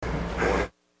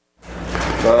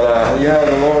But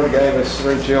the Lord gave us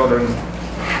 3 children,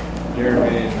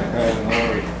 Jeremy and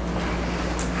Lori.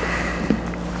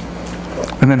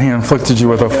 And then he inflicted you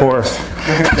with a 4th.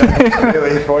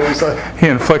 Billy, what did you say? He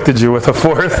inflicted you with a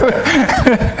 4th.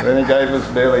 Then he gave us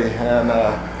Billy, and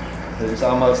he's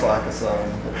almost like a son.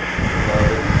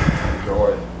 Enjoy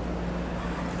it.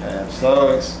 And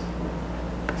so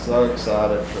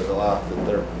excited for the life that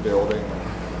they're building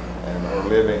and are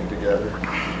living together.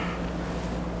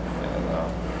 And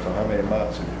so how many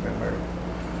months have you been married?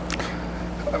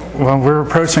 Well, we're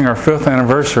approaching our 5th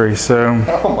anniversary, so...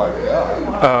 Oh my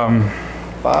God.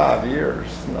 5 years.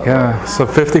 So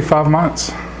 55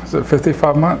 months. Is it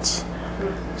 55 months?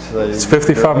 So it's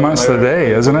 55 months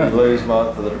today, isn't it? Lose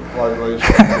month, lose.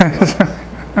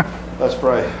 Let's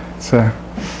pray. So,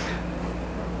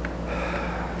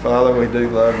 Father, we do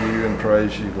love you and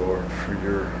praise you, Lord, for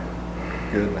your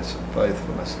goodness and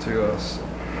faithfulness to us.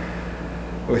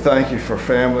 We thank you for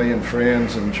family and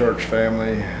friends and church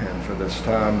family, and for this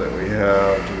time that we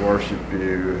have to worship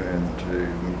you and to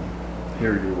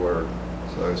hear your word.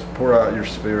 So pour out your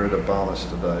Spirit upon us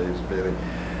today as Billy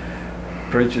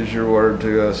preaches your word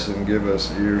to us, and give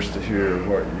us ears to hear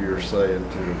what you're saying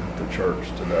to the church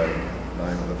today. In the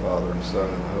name of the Father and Son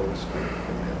and the Holy Spirit.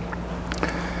 Amen.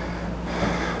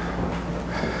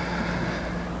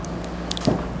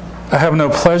 I have no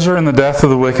pleasure in the death of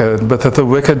the wicked, but that the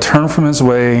wicked turn from his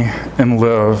way and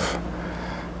live.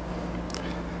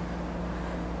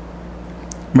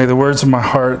 May the words of my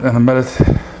heart and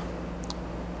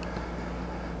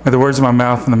May the words of my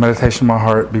mouth and the meditation of my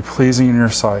heart be pleasing in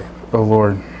your sight, O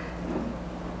Lord.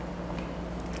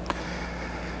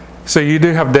 So you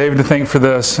do have David to thank for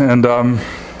this. And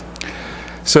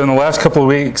so in the last couple of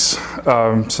weeks,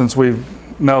 since we've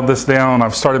nailed this down,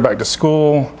 I've started back to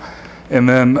school. And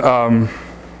then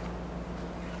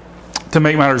to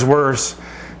make matters worse,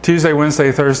 Tuesday,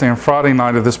 Wednesday, Thursday, and Friday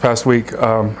night of this past week,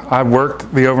 I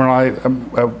worked the overnight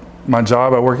at my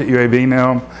job. I work at UAB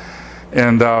now.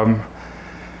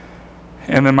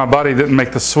 And then my body didn't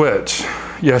make the switch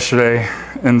yesterday.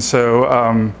 And so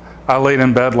I laid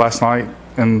in bed last night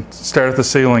and stared at the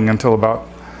ceiling until about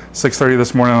 6:30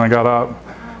 this morning when I got up.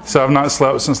 So I've not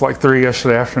slept since like 3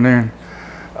 yesterday afternoon.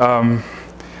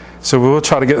 So we'll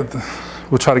try to get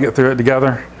through it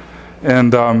together.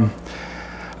 And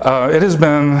it has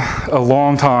been a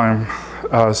long time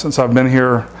since I've been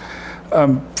here.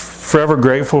 I'm forever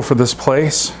grateful for this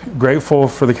place, grateful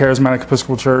for the Charismatic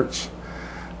Episcopal Church,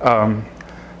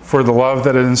 for the love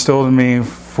that it instilled in me,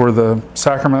 for the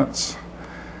sacraments,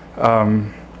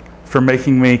 for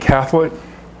making me Catholic,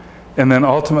 and then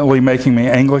ultimately making me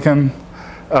Anglican.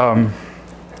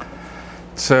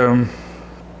 So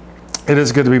it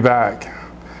is good to be back.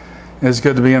 It is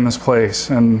good to be in this place.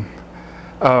 And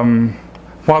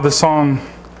while the song,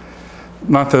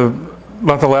 not the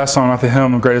last song, not the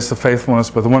hymn, Greatest of Faithfulness,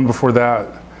 but the one before that,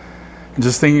 and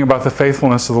just thinking about the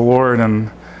faithfulness of the Lord, and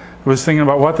I was thinking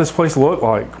about what this place looked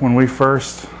like when we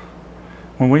first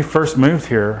moved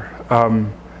here.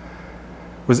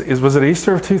 Was it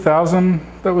Easter of 2000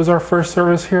 that was our first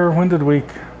service here? When did we?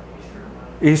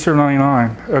 Easter of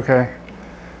 99. Okay.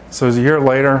 So it was a year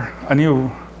later. I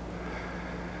knew,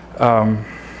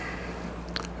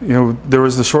 there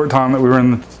was the short time that we were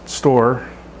in the store.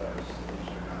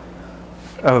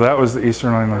 Oh, that was the Easter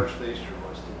of 99. First Easter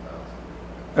was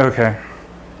 2000. Okay.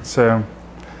 So,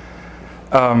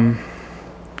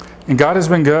 and God has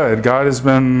been good. God has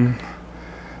been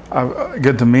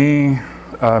good to me.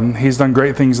 He's done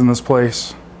great things in this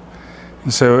place.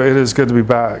 And so it is good to be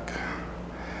back.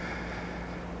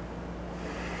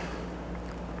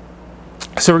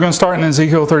 So we're going to start in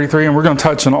Ezekiel 33, and we're going to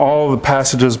touch on all the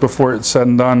passages before it's said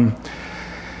and done.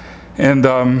 And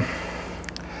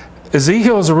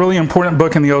Ezekiel is a really important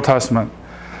book in the Old Testament.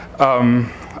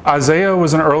 Isaiah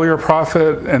was an earlier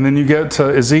prophet, and then you get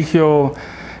to Ezekiel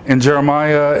and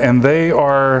Jeremiah, and they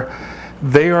are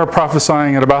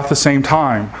prophesying at about the same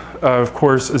time. Of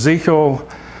course, Ezekiel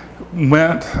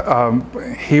went,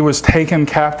 he was taken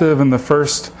captive in the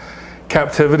first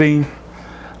captivity,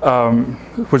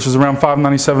 which is around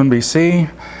 597 BC.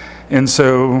 And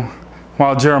so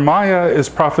while Jeremiah is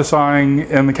prophesying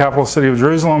in the capital city of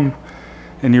Jerusalem,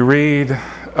 and you read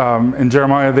in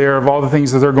Jeremiah there of all the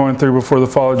things that they're going through before the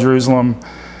fall of Jerusalem,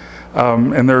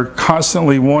 and they're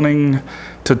constantly wanting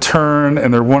to turn,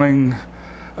 and they're wanting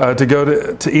to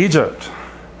go to Egypt.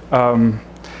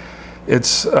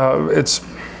 It's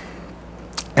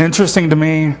interesting to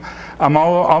me. I'm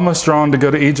almost drawn to go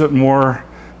to Egypt more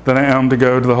than I am to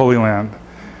go to the Holy Land.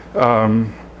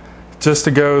 Just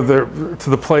to go there, to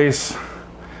the place,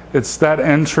 it's that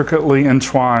intricately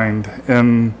entwined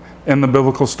in the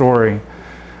biblical story.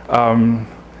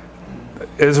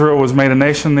 Israel was made a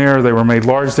nation there. They were made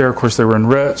large there. Of course, they were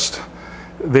enriched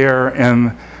there.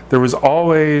 And there was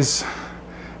always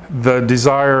the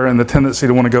desire and the tendency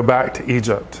to want to go back to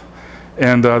Egypt.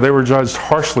 And they were judged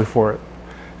harshly for it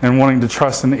and wanting to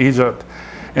trust in Egypt.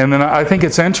 And then I think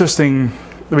it's interesting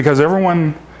because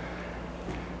everyone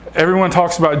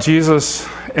talks about Jesus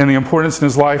and the importance in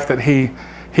his life that he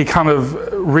kind of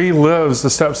relives the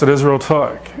steps that Israel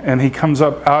took. And he comes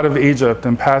up out of Egypt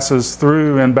and passes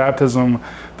through in baptism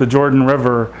the Jordan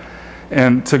River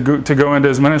and to go into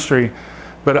his ministry.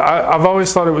 But I've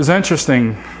always thought it was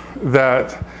interesting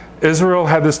that Israel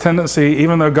had this tendency,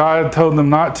 even though God told them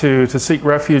not to seek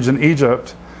refuge in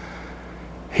Egypt,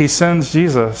 he sends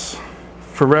Jesus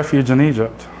for refuge in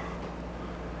Egypt.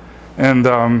 And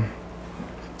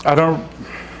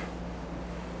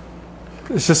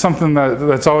it's just something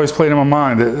that's always played in my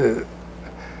mind.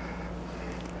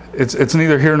 It's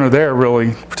neither here nor there,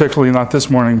 really, particularly not this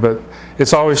morning, but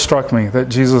it's always struck me that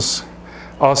Jesus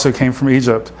also came from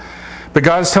Egypt. But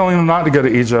God's telling them not to go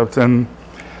to Egypt, and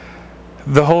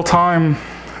the whole time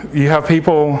you have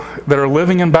people that are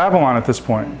living in Babylon at this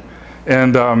point.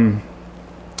 And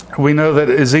we know that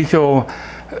Ezekiel,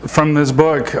 from this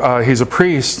book, he's a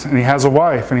priest, and he has a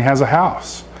wife, and he has a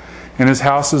house. And his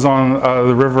house is on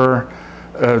the river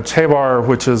Chebar,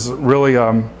 which is really,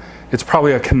 it's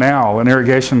probably a canal, an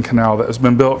irrigation canal that has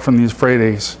been built from the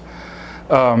Euphrates.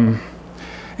 And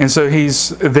so he's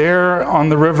there on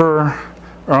the river,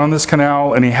 or on this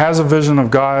canal, and he has a vision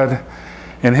of God.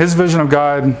 And his vision of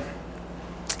God,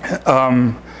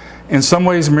 in some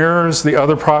ways, mirrors the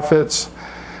other prophets.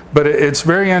 But it's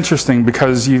very interesting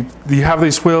because you have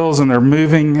these wheels and they're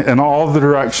moving in all the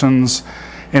directions,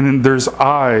 and then there's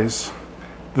eyes.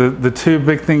 The two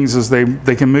big things is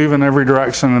they can move in every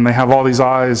direction, and they have all these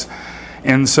eyes.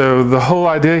 And so the whole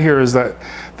idea here is that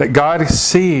God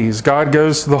sees. God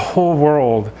goes to the whole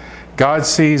world. God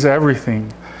sees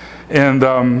everything. And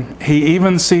he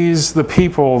even sees the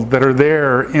people that are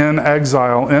there in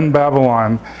exile in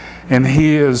Babylon. And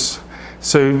he's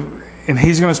going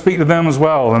to speak to them as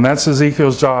well. And that's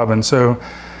Ezekiel's job. And so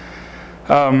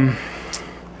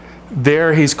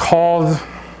there he's called.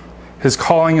 His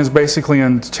calling is basically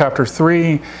in chapter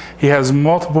 3. He has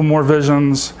multiple more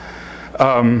visions.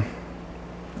 In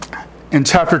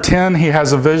chapter 10, he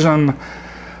has a vision.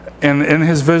 And in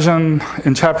his vision,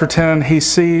 in chapter 10, he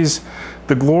sees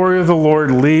the glory of the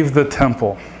Lord leave the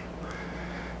temple.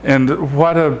 And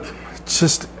what a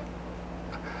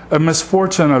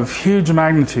misfortune of huge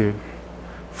magnitude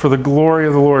for the glory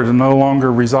of the Lord to no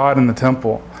longer reside in the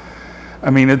temple.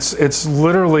 I mean, it's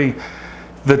literally,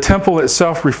 the temple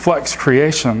itself reflects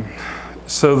creation.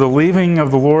 So the leaving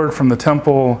of the Lord from the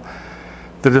temple,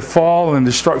 the fall and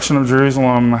destruction of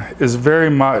Jerusalem is very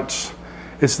much,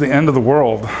 it's the end of the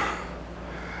world.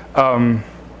 And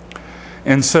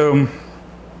so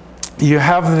you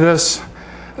have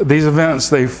these events,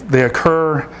 they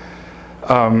occur.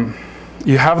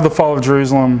 You have the fall of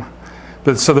Jerusalem.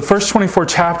 But so the first 24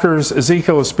 chapters,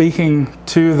 Ezekiel is speaking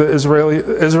to the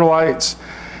Israelites.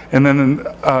 And then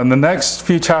in the next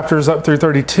few chapters up through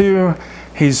 32,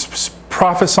 he's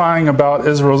prophesying about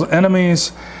Israel's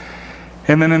enemies.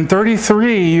 And then in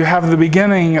 33, you have the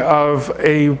beginning of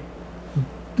a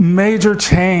major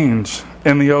change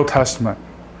in the Old Testament.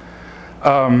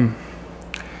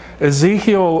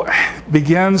 Ezekiel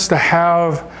begins to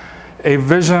have a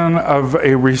vision of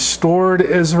a restored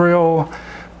Israel,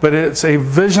 but it's a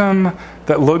vision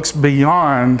that looks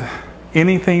beyond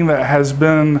anything that has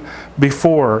been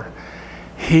before.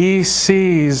 He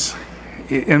sees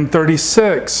in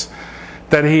 36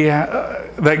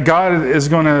 that God is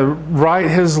going to write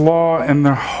his law in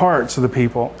the hearts of the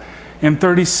people. In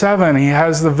 37, he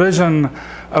has the vision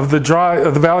of the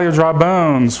valley of dry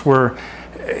bones, where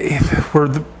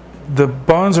the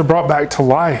bones are brought back to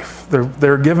life.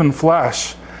 They're given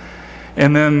flesh.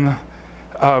 And then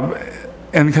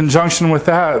in conjunction with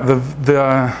that,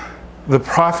 the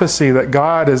prophecy that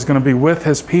God is going to be with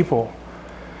his people,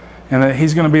 and that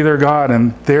he's going to be their God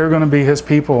and they're going to be his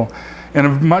people in a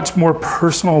much more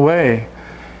personal way.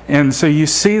 And so you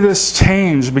see this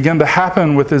change begin to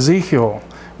happen with Ezekiel,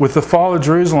 with the fall of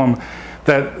Jerusalem,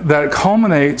 that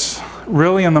culminates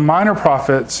really in the minor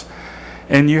prophets.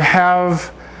 And you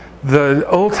have the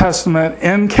Old Testament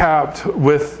encapped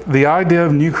with the idea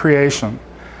of new creation.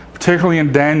 Particularly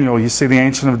in Daniel, you see the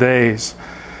Ancient of Days,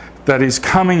 that he's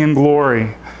coming in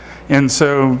glory. And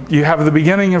so you have the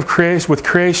beginning of creation,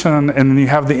 and then you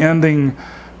have the ending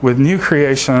with new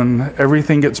creation.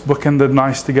 Everything gets bookended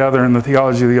nice together in the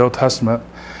theology of the Old Testament.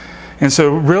 And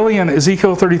so really in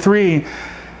Ezekiel 33,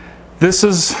 this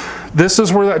is This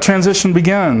is where that transition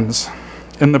begins,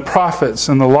 in the prophets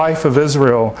and the life of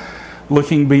Israel,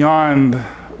 looking beyond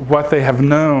what they have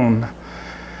known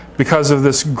because of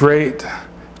this great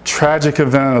tragic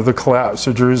event of the collapse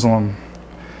of Jerusalem.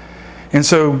 And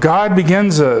so God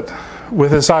begins it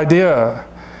with this idea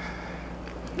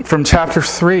from chapter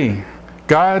 3.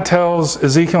 God tells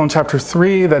Ezekiel in chapter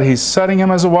 3 that he's setting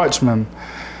him as a watchman.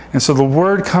 And so the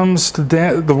word of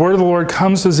the Lord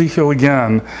comes to Ezekiel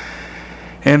again.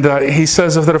 And he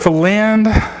says that if a land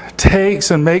takes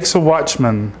and makes a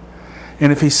watchman,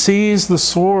 and if he sees the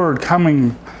sword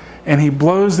coming and he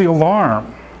blows the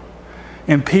alarm,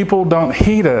 and people don't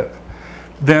heed it,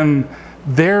 then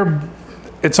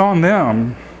it's on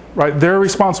them, right? They're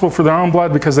responsible for their own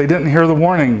blood because they didn't hear the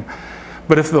warning.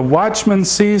 But if the watchman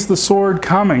sees the sword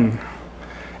coming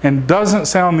and doesn't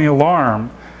sound the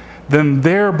alarm, then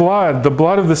their blood, the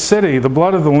blood of the city, the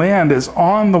blood of the land, is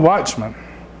on the watchman.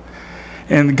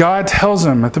 And God tells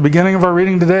him at the beginning of our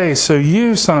reading today, "So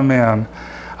you, son of man,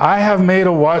 I have made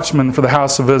a watchman for the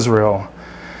house of Israel.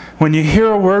 When you hear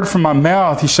a word from my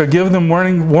mouth, you shall give them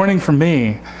warning from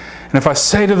me. And if I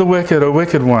say to the wicked, O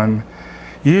wicked one,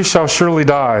 you shall surely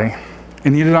die,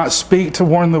 and you do not speak to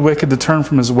warn the wicked to turn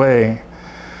from his way,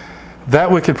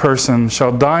 that wicked person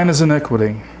shall die in his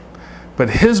iniquity, but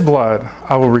his blood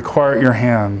I will require at your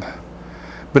hand.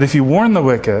 But if you warn the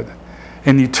wicked,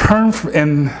 and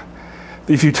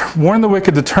if you warn the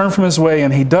wicked to turn from his way,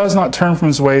 and he does not turn from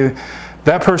his way,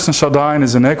 that person shall die in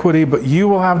his iniquity, but you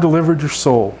will have delivered your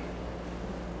soul."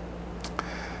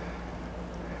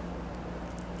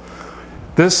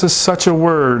 This is such a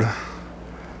word,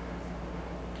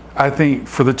 I think,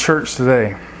 for the church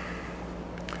today.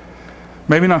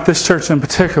 Maybe not this church in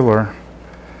particular,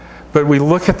 but we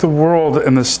look at the world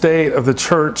and the state of the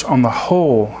church on the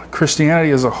whole,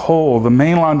 Christianity as a whole, the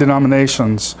mainline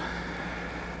denominations.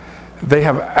 They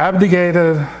have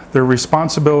abdicated their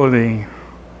responsibility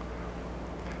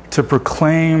to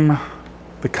proclaim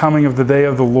the coming of the day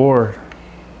of the Lord,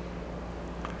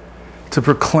 to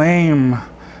proclaim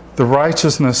the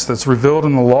righteousness that's revealed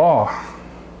in the law.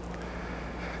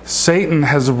 Satan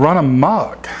has run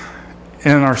amok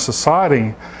in our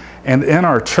society and in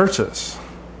our churches.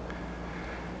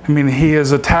 I mean, he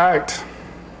has attacked.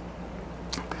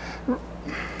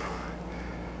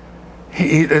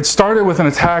 It started with an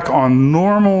attack on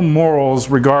normal morals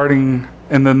regarding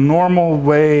and the normal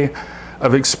way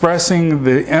of expressing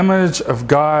the image of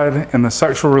God in the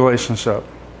sexual relationship,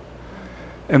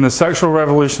 in the sexual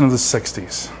revolution of the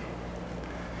 60s.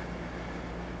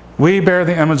 We bear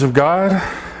the image of God.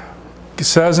 It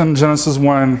says in Genesis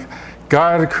 1,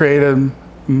 God created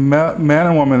man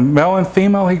and woman, male and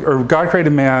female, or God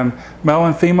created man, male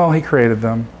and female, he created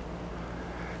them.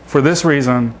 For this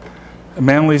reason, a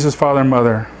man leaves his father and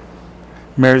mother,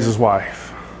 marries his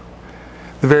wife.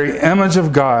 The very image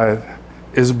of God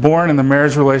is born in the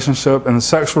marriage relationship and the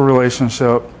sexual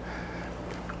relationship.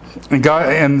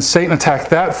 And Satan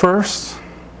attacked that first,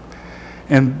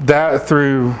 and that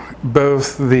through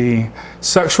both the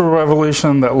sexual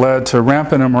revolution that led to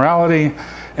rampant immorality,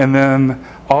 and then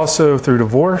also through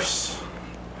divorce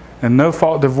and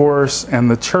no-fault divorce, and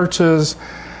the church's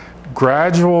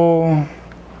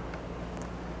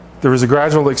there was a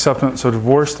gradual acceptance of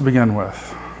divorce to begin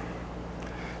with.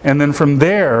 And then from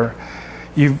there,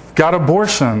 you've got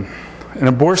abortion. And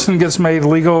abortion gets made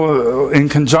legal in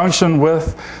conjunction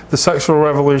with the sexual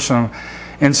revolution.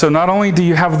 And so not only do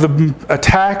you have the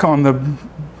attack on the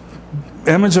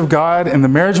image of God in the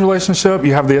marriage relationship,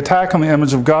 you have the attack on the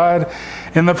image of God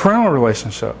in the parental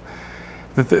relationship.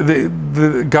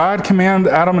 God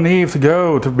commanded Adam and Eve to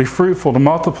go, to be fruitful, to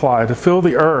multiply, to fill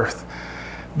the earth.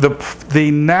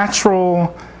 The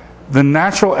natural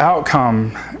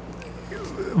outcome,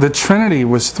 the Trinity,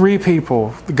 was three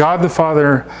people: God the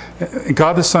Father,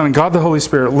 God the Son, and God the Holy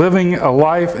Spirit, living a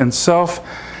life in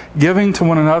self-giving to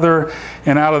one another.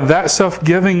 And out of that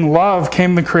self-giving love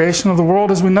came the creation of the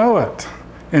world as we know it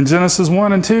in Genesis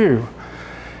 1 and 2.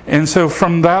 And so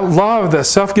from that love, that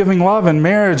self-giving love in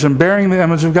marriage and bearing the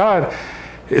image of God,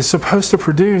 is supposed to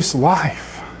produce life.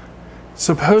 It's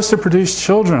supposed to produce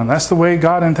children. That's the way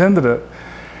God intended it.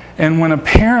 And when a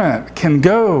parent can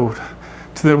go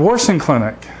to the abortion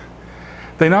clinic,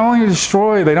 they not only it's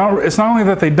not only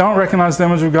that they don't recognize the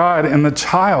image of God in the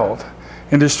child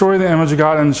and destroy the image of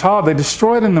God in the child, they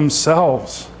destroy it in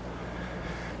themselves,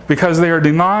 because they are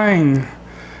denying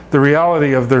the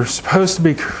reality of they're supposed to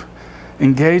be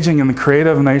engaging in the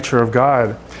creative nature of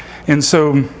God. And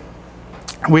so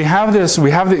we have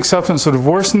the acceptance of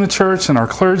divorce in the church and our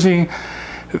clergy,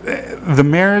 the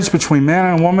marriage between man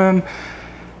and woman.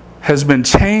 has been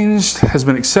changed, has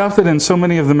been accepted in so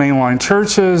many of the mainline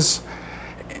churches.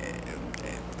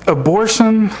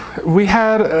 Abortion,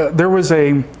 there was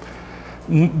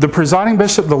the presiding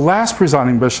bishop, the last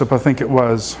presiding bishop, I think it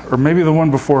was, or maybe the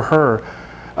one before her,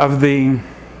 of the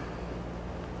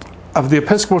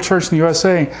Episcopal Church in the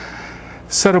USA,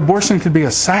 said abortion could be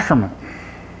a sacrament.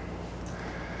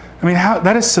 I mean,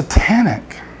 that is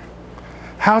satanic.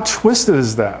 How twisted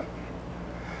is that?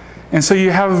 And so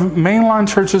you have mainline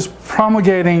churches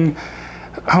promulgating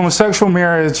homosexual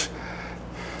marriage,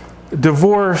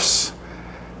 divorce,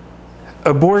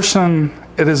 abortion.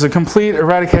 It is a complete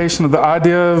eradication of the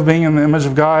idea of being in the image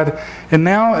of God. And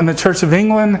now in the Church of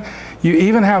England, you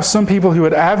even have some people who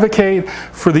would advocate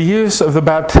for the use of the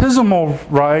baptismal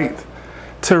rite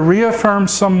to reaffirm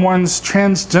someone's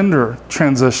transgender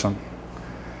transition.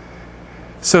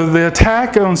 So the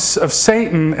attack of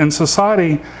Satan in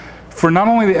society for not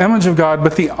only the image of God,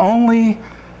 but the only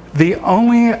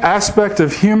aspect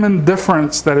of human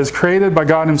difference that is created by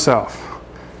God Himself.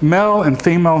 Male and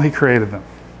female, He created them.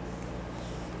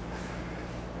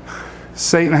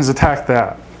 Satan has attacked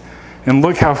that. And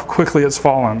look how quickly it's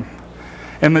fallen.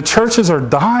 And the churches are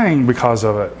dying because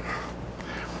of it.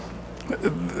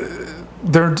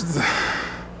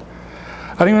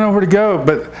 I don't even know where to go,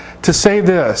 but to say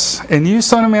this, and you,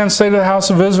 Son of Man, say to the house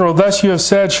of Israel, thus you have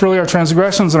said, surely our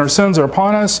transgressions and our sins are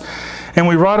upon us, and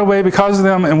we rot away because of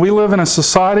them, and we live in a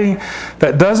society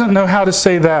that doesn't know how to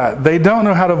say that. They don't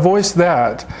know how to voice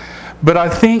that. But I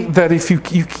think that if you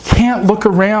can't look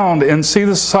around and see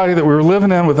the society that we were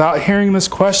living in without hearing this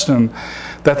question,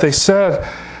 that they said,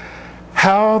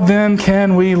 how then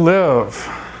can we live?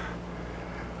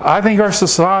 I think our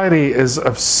society is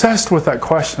obsessed with that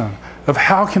question of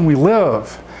how can we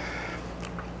live?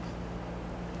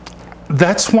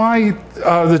 That's why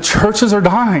the churches are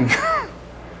dying.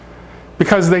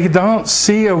 Because they don't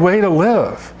see a way to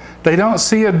live. They don't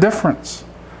see a difference.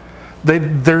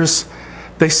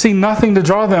 They see nothing to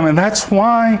draw them. And that's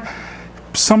why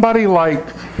somebody like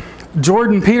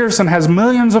Jordan Peterson has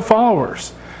millions of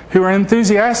followers who are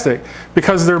enthusiastic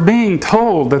because they're being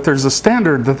told that there's a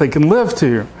standard that they can live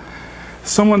to.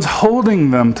 Someone's holding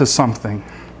them to something.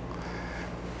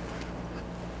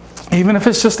 Even if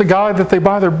it's just a guy that they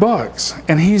buy their books.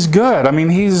 And he's good. I mean,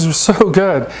 he's so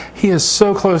good. He is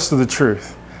so close to the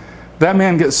truth. That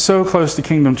man gets so close to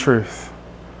kingdom truth.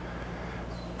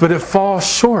 But it falls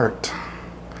short.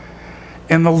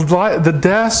 And the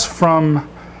deaths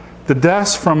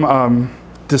from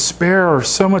despair are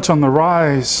so much on the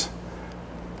rise.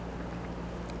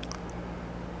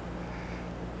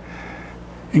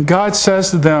 And God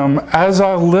says to them, as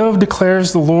I live,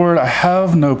 declares the Lord, I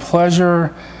have no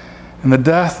pleasure in the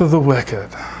death of the wicked,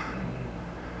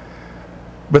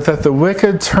 but that the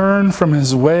wicked turn from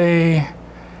his way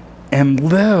and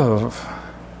live.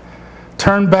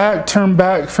 Turn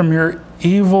back from your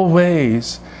evil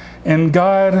ways. And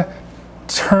God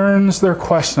turns their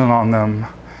question on them.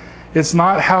 It's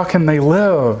not how can they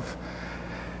live.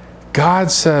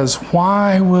 God says,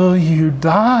 why will you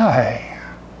die?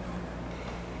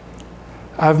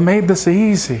 I've made this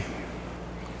easy.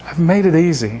 I've made it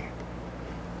easy.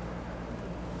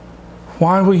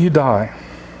 Why will you die?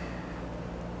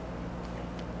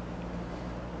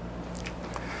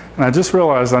 And I just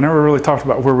realized I never really talked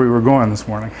about where we were going this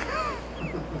morning.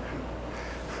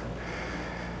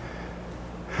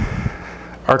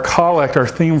 Our collect, our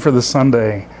theme for the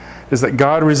Sunday, is that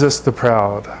God resists the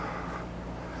proud,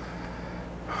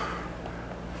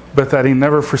 but that He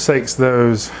never forsakes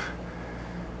those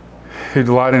who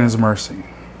delight in His mercy.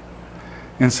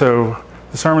 And so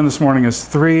the sermon this morning is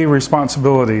 3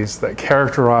 responsibilities that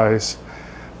characterize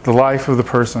the life of the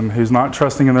person who's not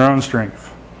trusting in their own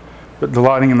strength, but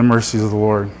delighting in the mercies of the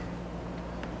Lord.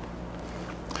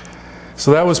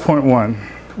 So that was point 1.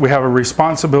 We have a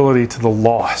responsibility to the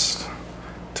lost,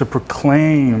 to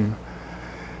proclaim,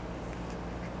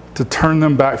 to turn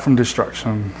them back from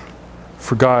destruction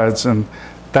for God's, and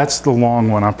that's the long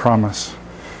one, I promise.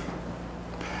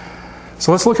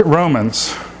 So let's look at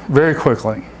Romans very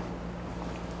quickly.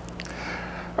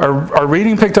 Our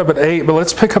reading picked up at 8, but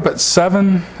let's pick up at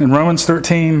 7 in Romans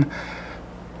 13.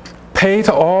 Pay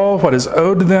to all what is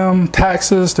owed to them,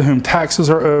 taxes to whom taxes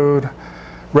are owed,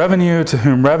 revenue to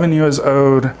whom revenue is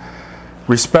owed,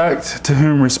 respect to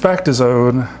whom respect is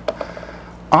owed,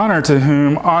 honor to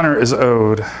whom honor is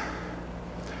owed.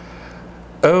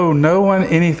 Owe no one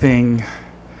anything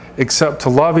except to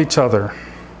love each other.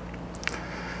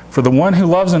 For the one who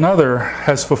loves another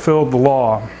has fulfilled the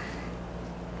law.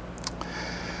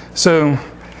 So,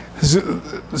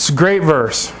 it's a great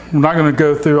verse. I'm not going to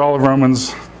go through all of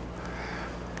Romans.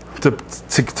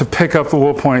 to pick up the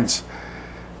little points.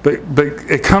 But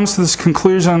it comes to this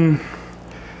conclusion.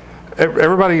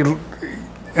 Everybody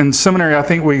in seminary, I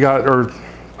think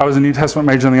I was a New Testament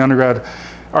major in the undergrad.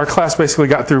 Our class basically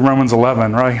got through Romans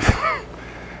 11, right?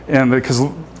 And because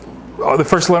the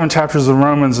first 11 chapters of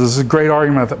Romans is a great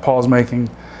argument that Paul's making.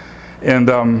 And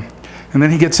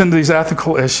then he gets into these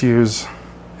ethical issues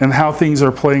and how things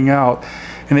are playing out.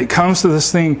 And it comes to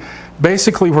this thing,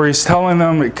 basically where he's telling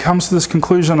them, it comes to this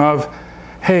conclusion of,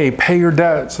 hey, pay your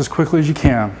debts as quickly as you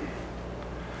can.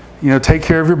 Take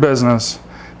care of your business.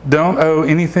 Don't owe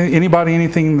anybody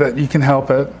anything that you can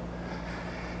help it,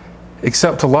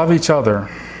 except to love each other.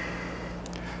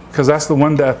 Because that's the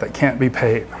one debt that can't be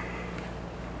paid.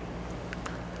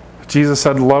 Jesus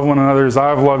said to love one another as I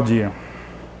have loved you.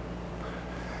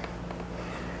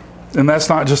 And that's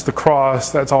not just the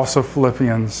cross, that's also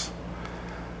Philippians,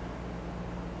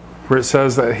 where it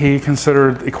says that he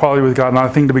considered equality with God not a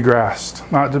thing to be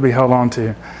grasped, not to be held on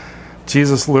to.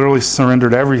 Jesus literally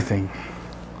surrendered everything.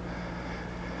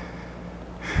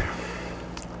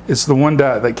 It's the one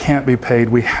debt that can't be paid.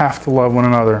 We have to love one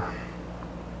another.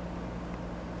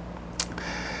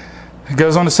 It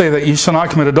goes on to say that you shall not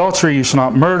commit adultery, you shall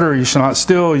not murder, you shall not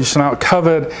steal, you shall not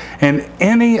covet, and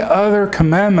any other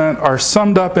commandment are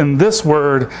summed up in this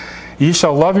word, you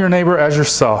shall love your neighbor as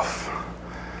yourself.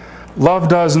 Love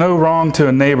does no wrong to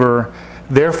a neighbor,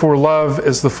 therefore love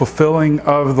is the fulfilling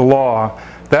of the law.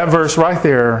 That verse right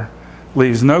there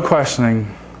leaves no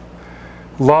questioning.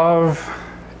 Love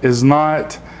is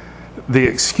not the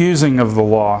excusing of the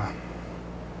law.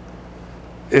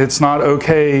 It's not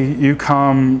okay, you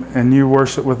come and you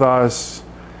worship with us,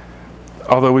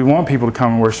 although we want people to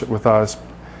come and worship with us,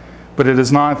 but it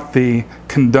is not the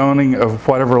condoning of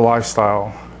whatever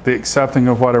lifestyle, the accepting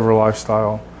of whatever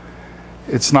lifestyle.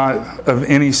 It's not of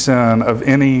any sin, of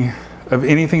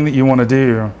anything that you want to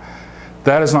do.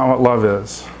 That is not what love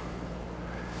is.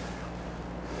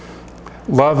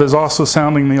 Love is also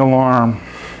sounding the alarm.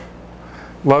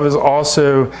 Love is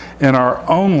also in our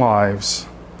own lives,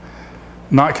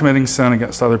 not committing sin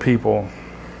against other people.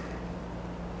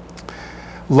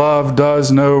 Love does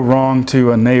no wrong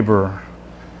to a neighbor.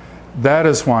 That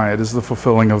is why it is the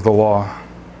fulfilling of the law.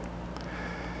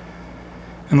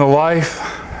 And the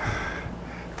life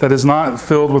that is not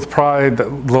filled with pride, the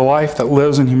life that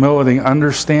lives in humility,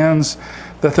 understands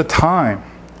that the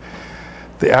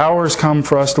hours come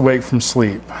for us to wake from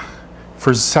sleep.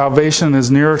 For salvation is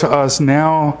nearer to us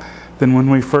now than when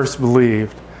we first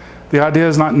believed. The idea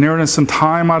is not nearness in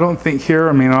time, I don't think, here.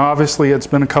 I mean, obviously it's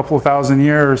been a couple of thousand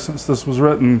years since this was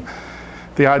written.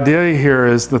 The idea here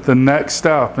is that the next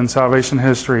step in salvation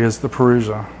history is the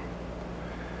Parousia.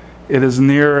 It is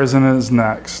near as it is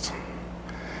next.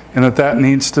 And that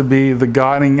needs to be the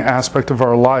guiding aspect of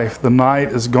our life. The night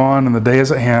is gone and the day is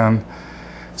at hand.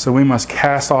 So we must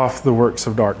cast off the works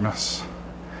of darkness.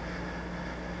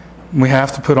 We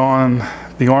have to put on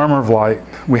the armor of light.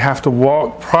 We have to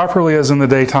walk properly as in the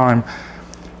daytime,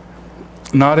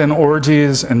 not in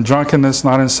orgies and drunkenness,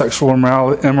 not in sexual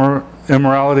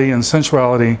immorality and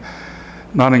sensuality,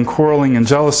 not in quarreling and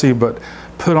jealousy, but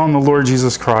put on the Lord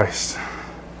Jesus Christ.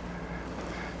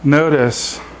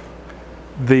 Notice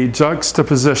the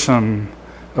juxtaposition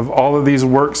of all of these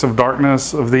works of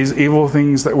darkness, of these evil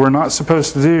things that we're not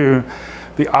supposed to do.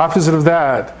 The opposite of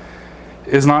that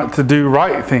is not to do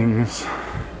right things.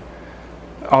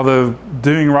 Although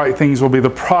doing right things will be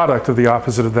the product of the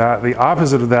opposite of that. The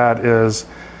opposite of that is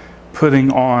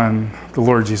putting on the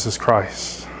Lord Jesus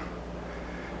Christ.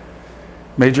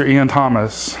 Major Ian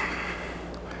Thomas,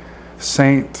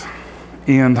 Saint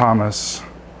Ian Thomas,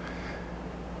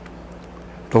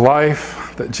 the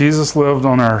life that Jesus lived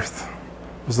on earth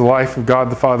was the life of God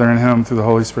the Father in Him through the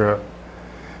Holy Spirit.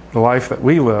 The life that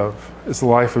we live is the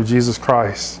life of Jesus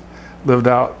Christ, lived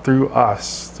out through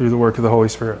us, through the work of the Holy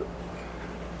Spirit.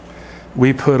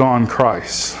 We put on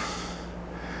Christ.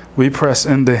 We press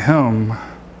into Him.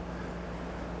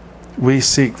 We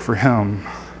seek for Him,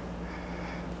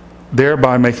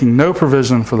 thereby making no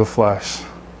provision for the flesh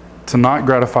to not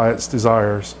gratify its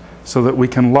desires, so that we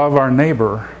can love our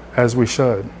neighbor as we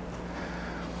should.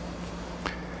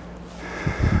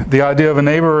 The idea of a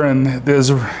neighbor in the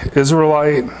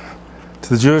Israelite, to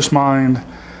the Jewish mind,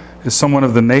 is someone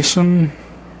of the nation,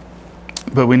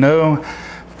 but we know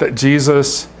that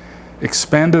Jesus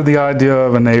expanded the idea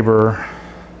of a neighbor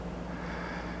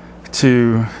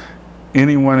to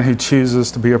anyone who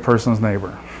chooses to be a person's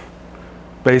neighbor,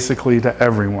 basically to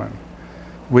everyone.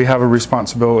 We have a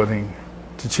responsibility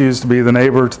to choose to be the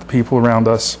neighbor to the people around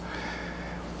us.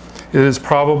 It is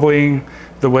probably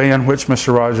the way in which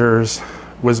Mr. Rogers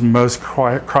was most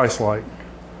Christ-like,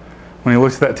 when he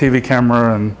looked at that TV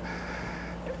camera and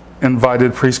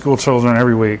invited preschool children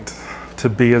every week to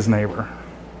be his neighbor.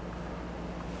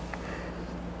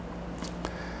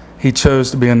 He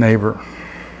chose to be a neighbor.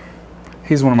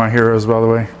 He's one of my heroes, by the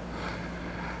way.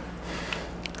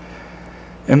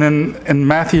 And then in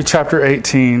Matthew chapter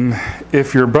 18,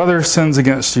 if your brother sins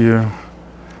against you,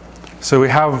 so we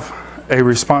have a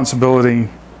responsibility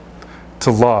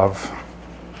to love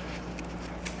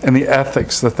and the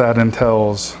ethics that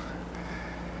entails.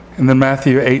 And then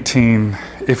Matthew 18,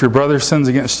 if your brother sins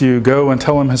against you, go and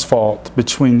tell him his fault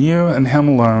between you and him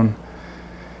alone.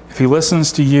 If he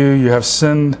listens to you, you have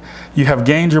sinned, you have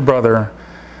gained your brother.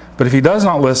 But if he does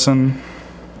not listen,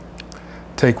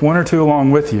 take one or two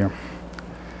along with you.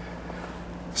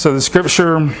 So the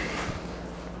scripture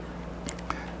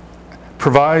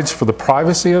provides for the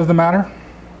privacy of the matter,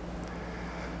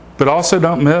 but also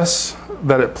don't miss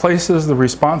that it places the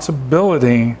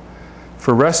responsibility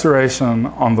for restoration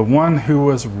on the one who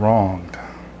was wronged,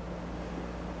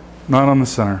 not on the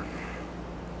sinner.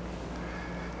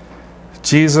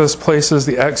 Jesus places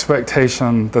the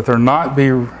expectation that there not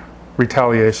be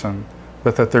retaliation,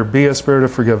 but that there be a spirit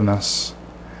of forgiveness.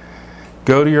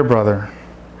 Go to your brother.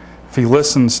 If he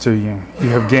listens to you, you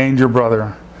have gained your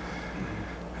brother.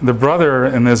 The brother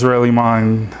in the Israeli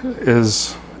mind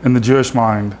is, in the Jewish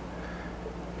mind,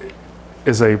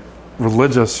 is a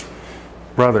religious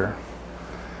brother.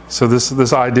 So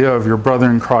this idea of your brother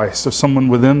in Christ, of someone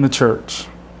within the church,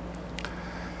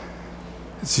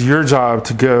 it's your job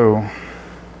to go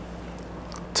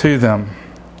to them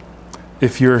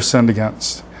if you're sinned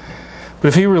against. But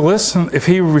if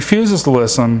he refuses to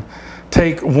listen,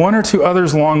 take one or two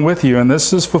others along with you, and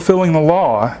this is fulfilling the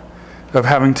law of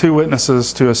having two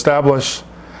witnesses to establish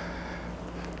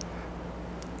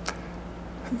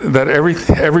that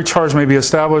every charge may be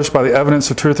established by the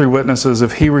evidence of two or three witnesses.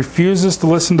 If he refuses to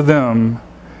listen to them,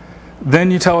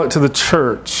 then you tell it to the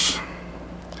church,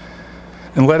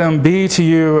 and let him be to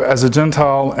you as a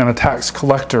Gentile and a tax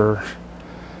collector.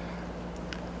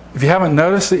 If you haven't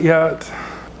noticed it yet,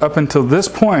 up until this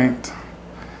point,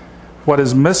 what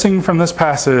is missing from this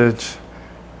passage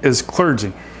is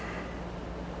clergy.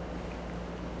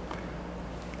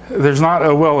 There's not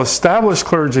a well-established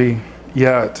clergy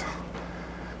yet,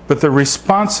 but the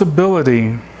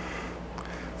responsibility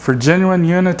for genuine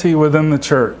unity within the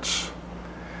church,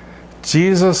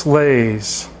 Jesus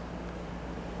lays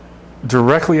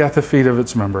directly at the feet of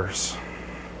its members.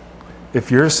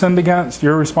 If you're sinned against,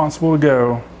 you're responsible to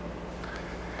go.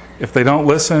 If they don't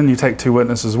listen, you take two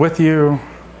witnesses with you.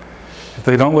 If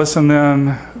they don't listen,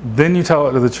 then you tell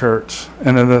it to the church.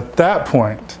 And then at that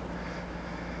point,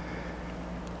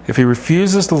 if he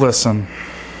refuses to listen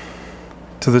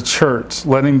to the church,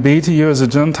 let him be to you as a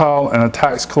Gentile and a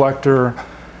tax collector.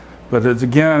 But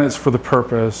it's for the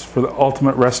purpose, for the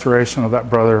ultimate restoration of that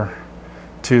brother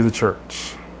to the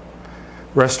church.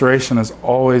 Restoration is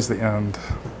always the end.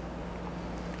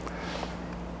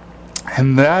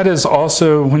 And that is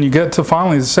also when you get to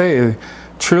finally say,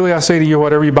 truly I say to you,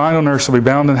 whatever you bind on earth shall be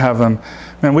bound in heaven.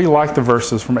 Man, we like the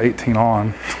verses from 18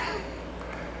 on.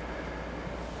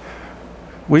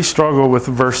 We struggle with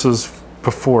the verses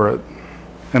before it.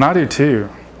 And I do too.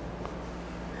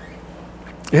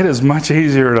 It is much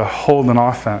easier to hold an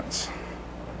offense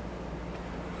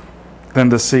than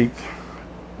to seek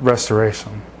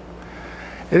restoration.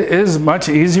 It is much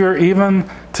easier even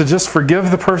to just forgive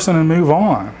the person and move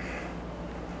on.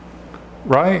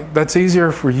 Right? That's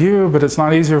easier for you, but it's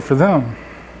not easier for them.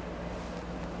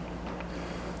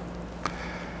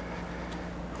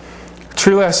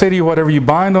 Truly I say to you, whatever you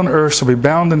bind on earth shall be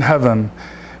bound in heaven.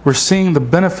 We're seeing the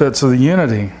benefits of the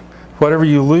unity. Whatever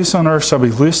you loose on earth shall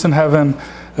be loosed in heaven.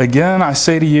 Again, I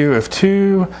say to you, if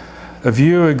two of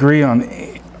you agree on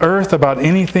earth about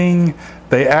anything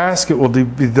they ask, it will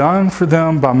be done for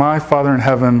them by my Father in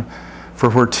heaven. For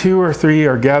where two or three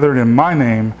are gathered in my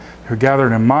name, who are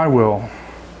gathered in my will,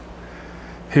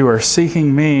 who are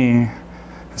seeking me,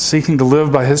 seeking to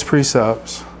live by his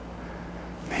precepts,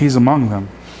 he's among them.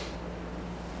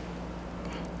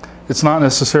 It's not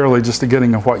necessarily just a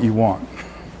getting of what you want.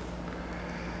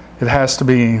 It has to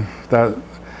be that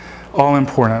all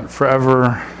important,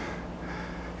 forever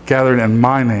gathered in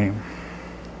my name.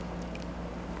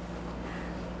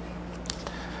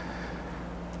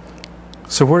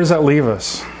 So where does that leave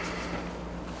us?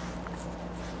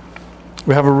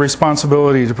 We have a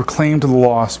responsibility to proclaim to the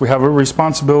lost. We have a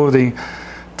responsibility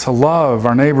to love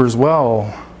our neighbors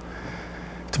well,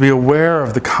 to be aware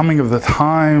of the coming of the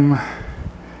time,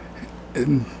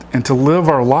 and to live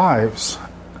our lives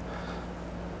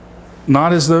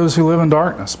not as those who live in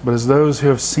darkness, but as those who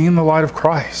have seen the light of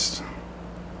Christ.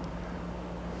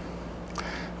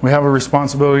 We have a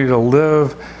responsibility to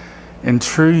live in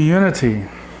true unity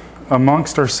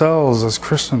amongst ourselves as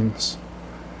Christians.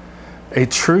 A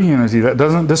true unity that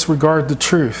doesn't disregard the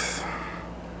truth.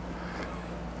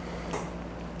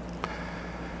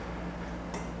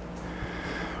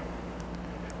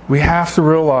 We have to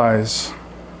realize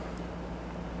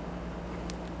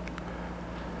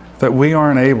that we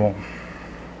aren't able.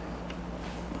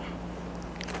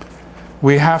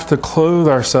 We have to clothe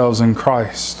ourselves in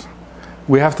Christ.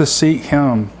 We have to seek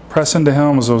Him, press into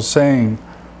Him, as I was saying.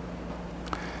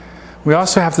 We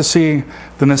also have to see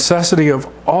the necessity of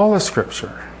all of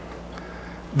Scripture.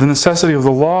 The necessity of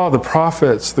the law, the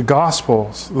prophets, the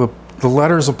Gospels, the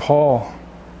letters of Paul.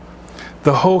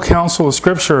 The whole counsel of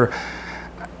Scripture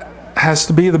has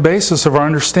to be the basis of our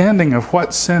understanding of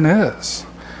what sin is,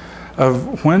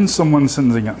 of when someone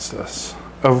sins against us,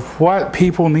 of what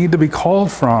people need to be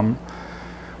called from,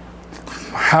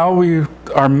 how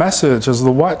our message as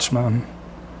the watchman,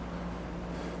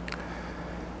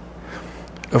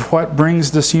 of what brings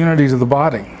disunity to the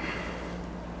body.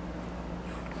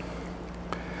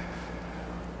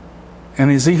 In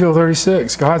Ezekiel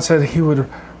 36, God said He would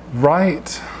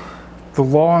write the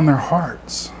law in their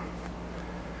hearts.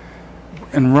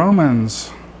 In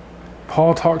Romans,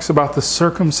 Paul talks about the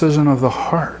circumcision of the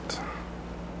heart.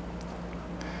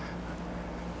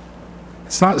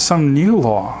 It's not some new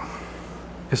law.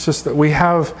 It's just that we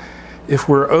have, if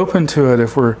we're open to it,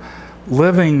 if we're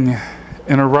living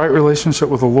in a right relationship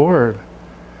with the Lord,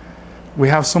 we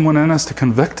have someone in us to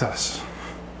convict us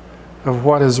of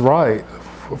what is right,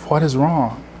 of what is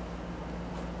wrong.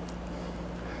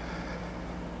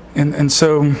 And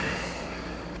so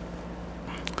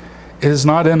it is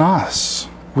not in us.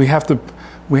 We have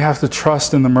to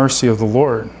trust in the mercy of the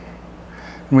Lord.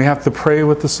 And we have to pray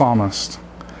with the psalmist.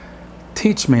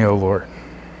 Teach me, O Lord.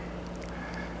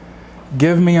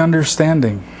 Give me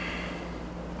understanding.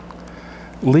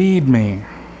 Lead me.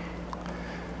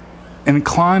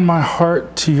 Incline my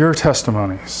heart to your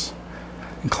testimonies.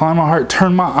 Incline my heart,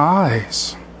 turn my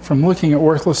eyes from looking at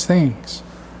worthless things.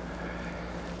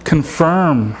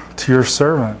 Confirm to your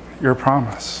servant your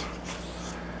promise.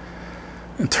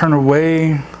 And turn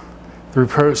away the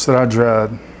reproach that I dread.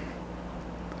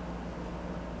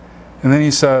 And then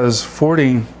he says,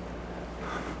 40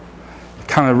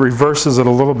 kind of reverses it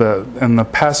a little bit, and the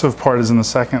passive part is in the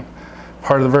second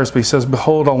part of the verse, but he says,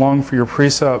 behold, I long for your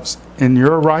precepts. In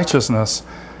your righteousness,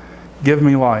 give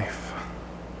me life.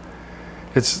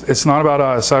 It's not about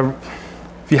us.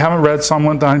 If you haven't read Psalm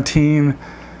 119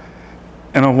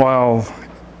 in a while,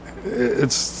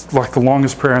 it's like the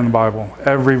longest prayer in the Bible.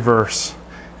 Every verse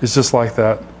is just like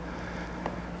that.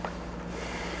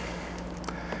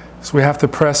 So we have to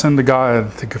press into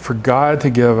God, for God to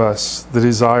give us the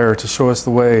desire to show us the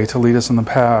way, to lead us in the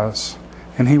paths.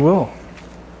 And He will.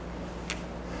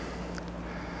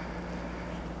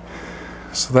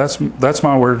 So that's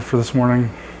my word for this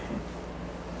morning.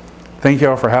 Thank you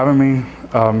all for having me.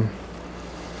 I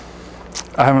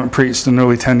haven't preached in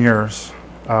nearly 10 years.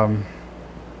 I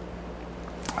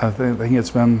think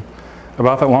it's been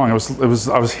about that long. I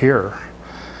was here.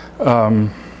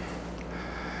 And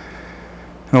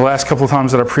the last couple of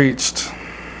times that I preached,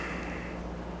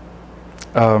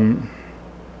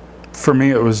 for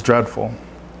me it was dreadful.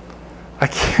 I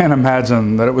can't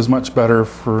imagine that it was much better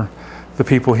for the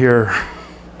people here.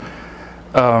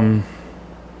 And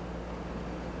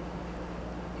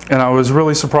I was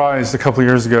really surprised a couple of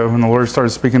years ago when the Lord started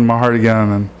speaking to my heart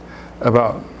again and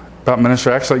about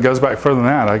ministry. Actually, it goes back further than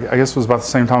that. I guess it was about the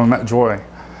same time I met Joy.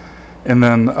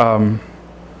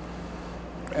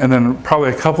 And then probably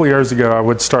a couple of years ago, I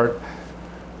would start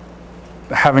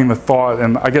having the thought,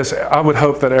 and I guess I would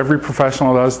hope that every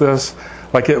professional does this.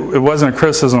 Like it wasn't a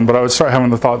criticism, but I would start having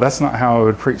the thought, that's not how I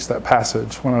would preach that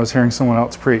passage when I was hearing someone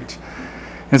else preach.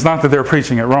 It's not that they're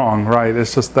preaching it wrong, right?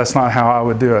 It's just that's not how I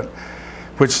would do it.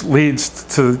 Which leads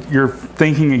to your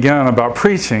thinking again about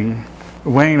preaching.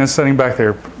 Wayne is sitting back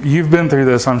there. You've been through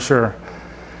this, I'm sure.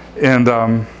 And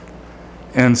then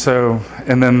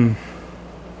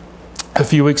a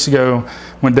few weeks ago,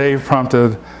 when Dave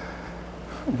prompted,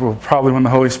 well, probably when the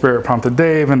Holy Spirit prompted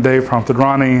Dave, and Dave prompted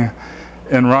Ronnie,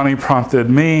 and Ronnie prompted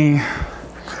me,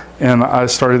 and I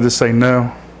started to say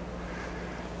no,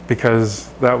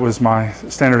 because that was my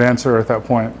standard answer at that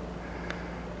point.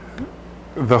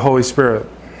 The Holy Spirit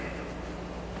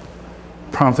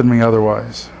prompted me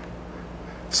otherwise.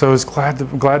 So I was glad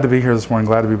to be here this morning,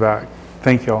 glad to be back.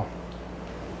 Thank y'all.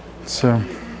 So.